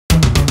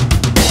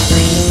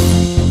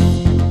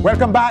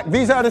Welcome back.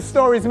 These are the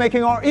stories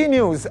making our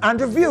e-news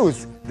and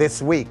reviews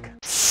this week.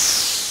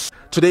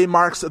 Today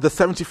marks the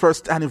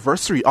 71st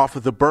anniversary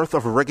of the birth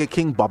of reggae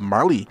king Bob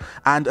Marley.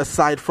 And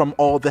aside from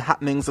all the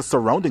happenings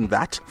surrounding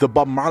that, the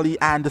Bob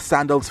Marley and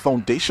Sandals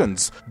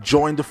Foundations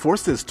joined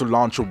forces to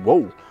launch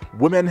WOW,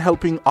 Women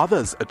Helping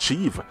Others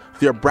Achieve.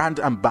 Their brand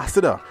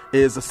ambassador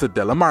is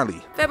Cedella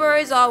Marley.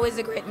 February is always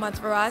a great month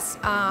for us.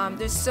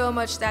 There's so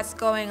much that's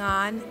going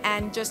on,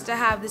 and just to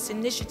have this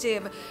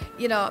initiative,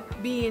 you know,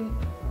 being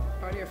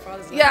part of your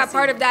father's legacy. Yeah,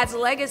 part of Dad's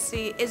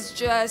legacy is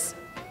just,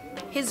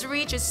 his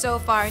reach is so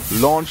far.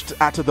 Launched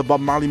at the Bob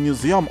Marley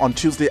Museum on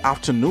Tuesday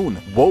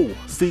afternoon, WOW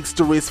seeks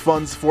to raise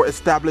funds for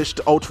established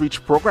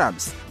outreach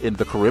programs in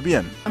the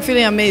Caribbean. I'm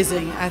feeling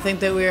amazing. I think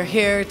that we're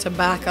here to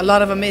back a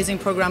lot of amazing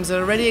programs that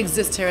already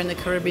exist here in the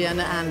Caribbean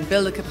and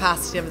build the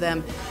capacity of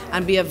them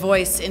and be a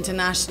voice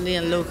internationally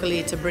and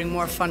locally to bring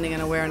more funding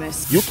and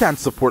awareness. You can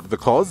support the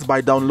cause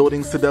by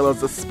downloading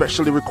Cedella's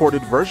specially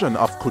recorded version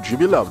of Could You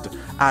Be Loved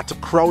at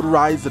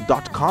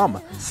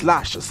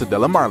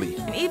crowdrise.com/Cedella Marley.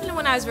 And even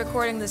when I was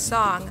recording the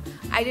song,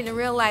 I didn't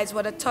realize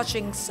what a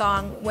touching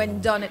song,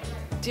 when done it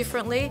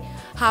differently,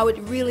 how it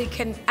really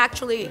can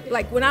actually,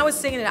 like when I was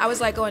singing it, I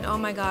was like going, oh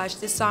my gosh,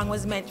 this song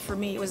was meant for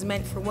me, it was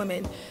meant for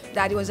women.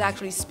 Daddy was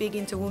actually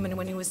speaking to women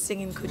when he was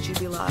singing Could You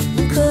Be Loved.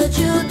 Could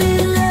you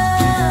be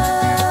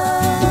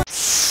loved?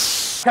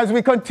 As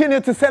we continue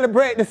to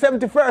celebrate the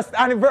 71st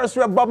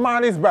anniversary of Bob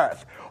Marley's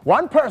birth,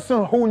 one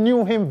person who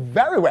knew him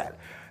very well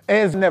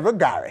is Neville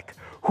Garrick,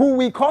 who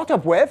we caught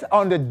up with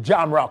on the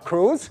Jamrock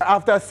cruise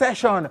after a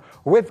session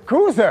with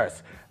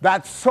cruisers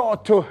that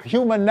sought to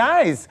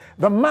humanize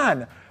the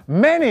man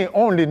many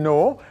only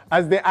know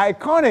as the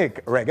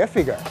iconic reggae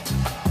figure.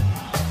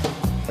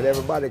 But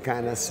everybody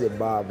kind of see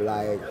Bob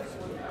like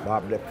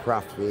Bob the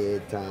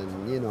prophet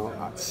and, you know,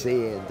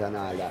 saint and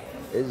all that.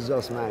 It's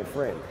just my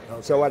friend.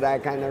 Okay. So what I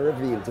kind of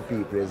reveal to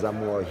people is a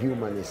more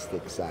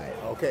humanistic side.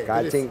 Okay.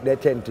 I think they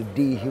tend to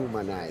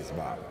dehumanize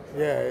Bob.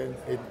 Yeah,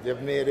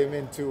 they've made him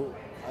into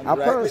a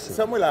person.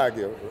 Some will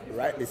argue,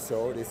 rightly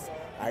so, this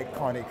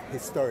iconic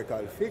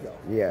historical figure.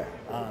 Yeah.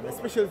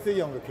 Especially to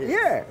younger kids.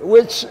 Yeah,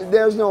 which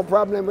there's no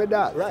problem with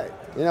that. Right.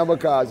 You know,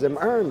 because them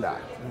earned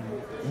that. Mm-hmm.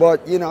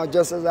 But, you know,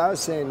 just as I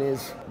was saying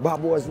is,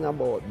 Bob wasn't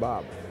about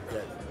Bob.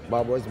 Right.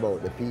 Bob was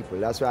about the people.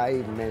 That's why I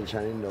even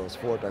mentioned in those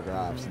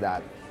photographs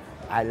that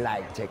I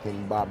like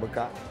taking Bob,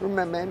 because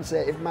remember him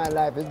say, if my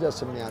life is just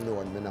for me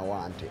alone, I don't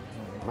want it.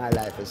 My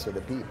life is for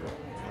the people.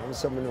 And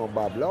some know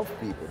Bob loves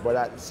people, but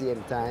at the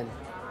same time,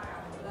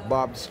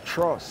 Bob's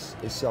trust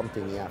is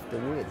something you have to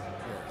win.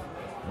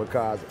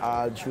 Because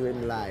all through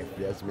his life,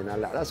 there's been a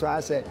lot. That's why I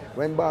say,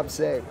 when Bob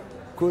said,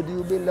 could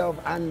you be loved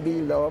and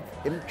be loved,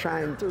 him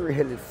trying to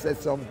really say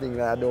something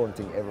that I don't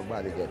think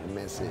everybody get the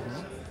message.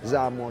 It's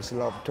almost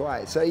love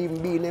twice. So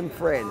even being him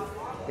friend,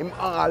 him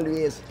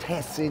always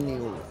testing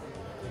you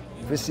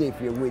to see if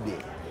you're with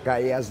it.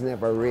 Because he has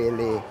never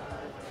really,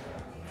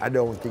 I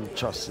don't think,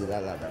 trusted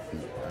a lot of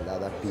people. A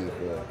lot of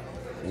people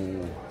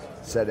who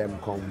said them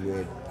come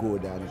with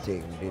good and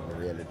things didn't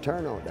really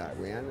turn out that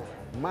way. And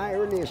my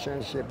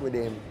relationship with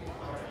him,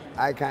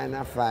 I kind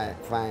of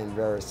find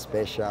very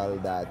special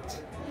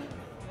that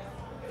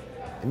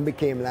he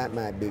became like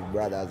my big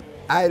brother.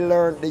 I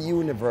learned the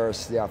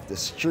university of the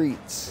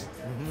streets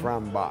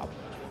from Bob.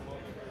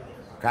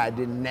 I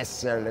didn't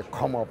necessarily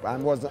come up, I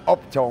wasn't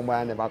uptown, but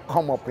I never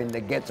come up in the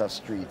ghetto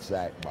streets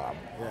like Bob.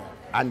 Yeah.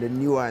 And the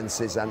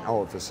nuances and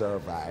how to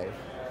survive.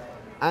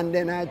 And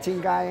then I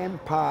think I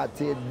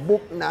imparted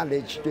book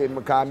knowledge to him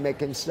because I make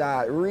him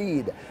start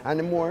read. And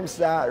the more him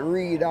start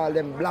read all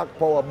them Black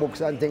Power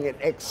books and things, it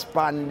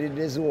expanded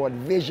his own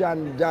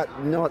vision, that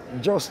not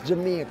just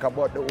Jamaica,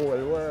 but the whole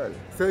world.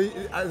 So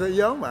as a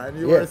young man,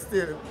 you were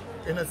still,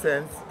 in a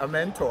sense, a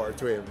mentor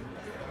to him.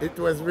 It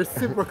was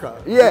reciprocal.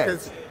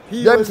 Yes.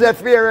 Them say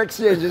fair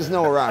exchange is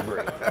no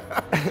robbery.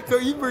 So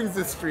he brings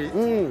the street,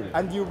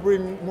 and you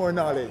bring more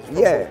knowledge. From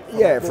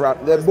from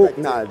the book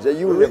knowledge, the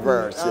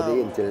universe,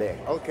 the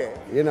intellect. Okay.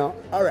 You know?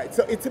 All right,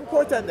 so it's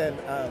important then,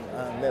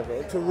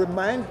 Neville, to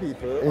remind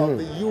people of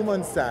the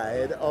human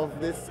side of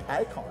this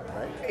icon,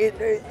 right?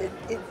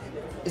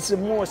 It's the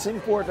most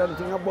important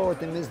thing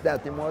about him is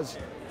that he was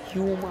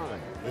human.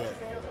 Yeah.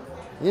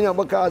 You know,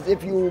 because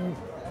if you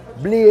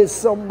blaze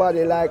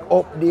somebody like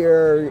up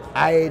there,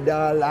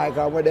 idol, like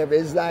or whatever,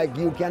 it's like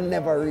you can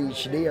never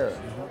reach there.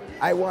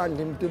 I want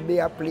him to be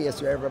a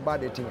place where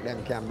everybody think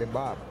them can be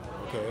Bob.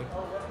 Okay.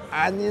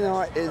 And you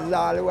know, it's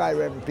all the while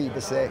when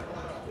people say,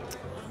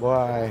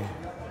 boy,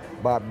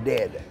 Bob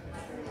dead.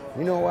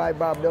 You know why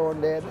Bob don't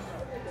dead?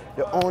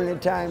 The only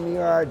time you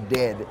are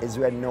dead is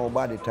when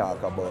nobody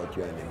talk about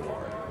you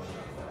anymore.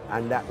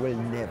 And that will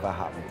never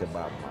happen to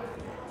Bob Marley.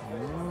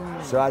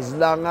 So as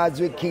long as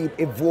we keep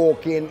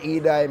evoking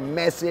either a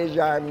message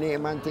or a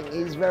name and thing,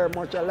 he's very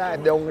much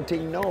alive. The only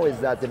thing now is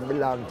that he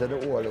belongs to the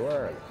whole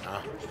world,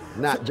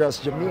 not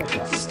just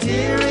Jamaica.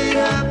 Steer it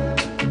up,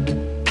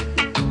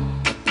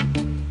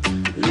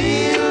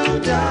 little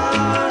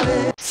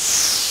darling.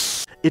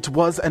 It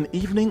was an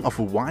evening of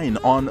wine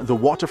on the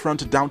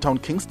waterfront downtown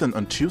Kingston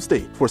on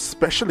Tuesday for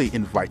specially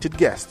invited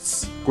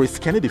guests. Grace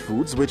Kennedy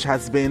Foods, which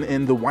has been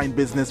in the wine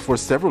business for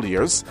several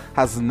years,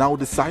 has now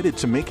decided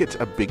to make it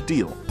a big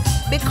deal.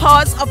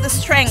 Because of the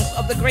strength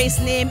of the Grace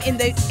name in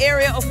the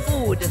area of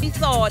food, we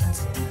thought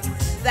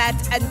that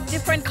a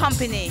different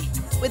company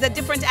with a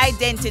different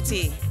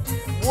identity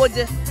would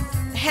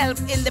help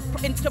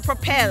to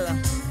propel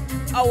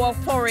our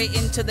foray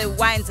into the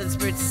wines and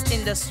spirits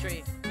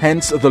industry.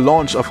 Hence the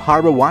launch of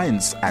Harbour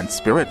Wines and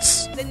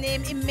Spirits. The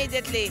name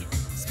immediately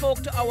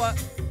spoke to our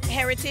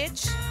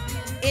heritage,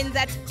 in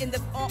that in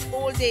the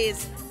old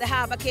days, the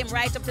harbour came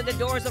right up to the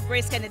doors of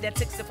Grace Kennedy at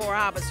 64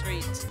 Harbour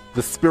Street.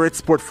 The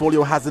spirits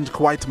portfolio hasn't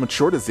quite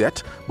matured as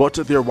yet, but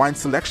their wine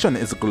selection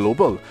is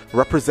global,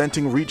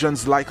 representing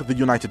regions like the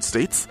United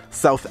States,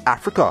 South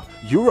Africa,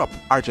 Europe,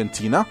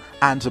 Argentina,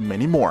 and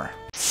many more.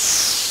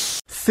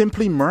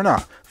 Simply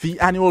Myrna, the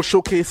annual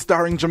showcase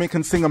starring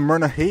Jamaican singer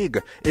Myrna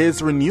Hague,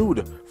 is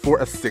renewed for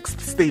a 6th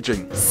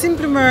staging.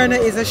 Simply Myrna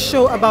is a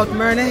show about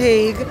Myrna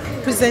Hague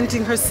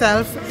presenting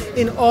herself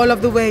in all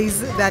of the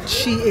ways that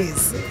she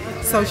is.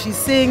 So she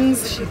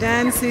sings, she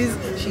dances,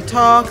 she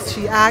talks,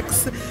 she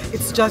acts.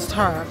 It's just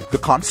her. The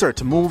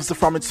concert moves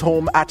from its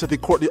home at the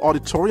Courtly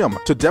Auditorium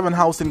to Devon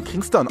House in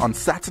Kingston on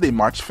Saturday,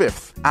 March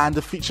 5th,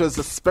 and features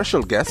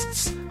special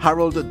guests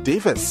Harold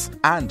Davis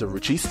and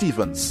Richie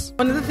Stevens.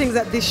 One of the things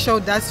that this show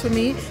does for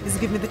me is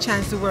give me the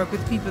chance to work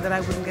with people that I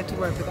wouldn't get to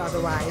work with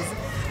otherwise.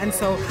 And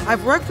so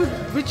I've worked with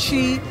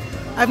Richie.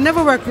 I've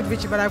never worked with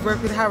Richie, but I've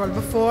worked with Harold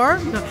before,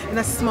 in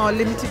a small,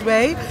 limited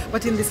way.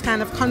 But in this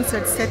kind of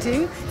concert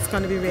setting, it's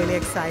going to be really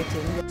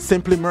exciting.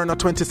 Simply Myrna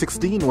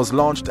 2016 was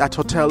launched at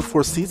Hotel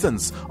Four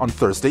Seasons on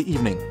Thursday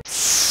evening.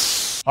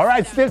 All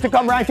right, still to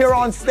come right here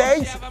on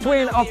stage,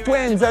 Twin of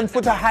Twins and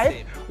Foota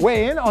Hype,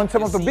 weighing on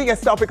some of the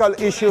biggest topical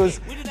issues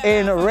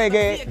in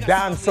reggae,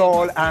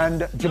 dancehall,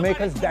 and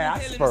Jamaica's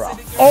diaspora.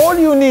 All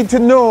you need to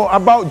know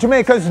about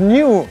Jamaica's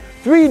new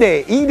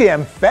 3-day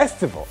EDM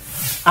festival.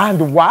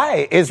 And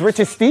why is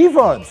Richie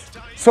Stevens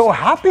so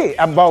happy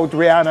about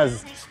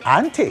Rihanna's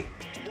auntie?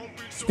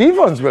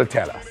 Stevens will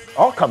tell us.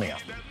 All coming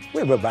up.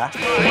 We'll be back.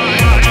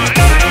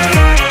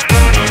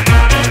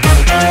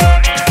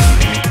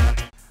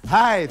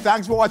 Hi,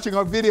 thanks for watching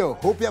our video.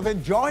 Hope you have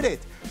enjoyed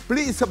it.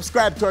 Please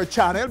subscribe to our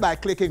channel by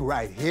clicking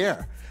right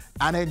here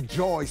and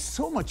enjoy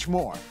so much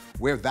more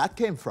where that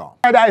came from.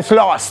 Paradise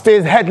Lost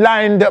is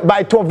headlined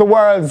by two of the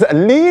world's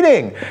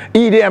leading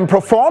EDM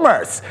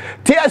performers,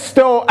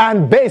 Tiesto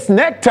and Bass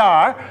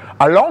Nectar,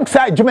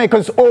 alongside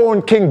Jamaica's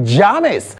own King Jamis,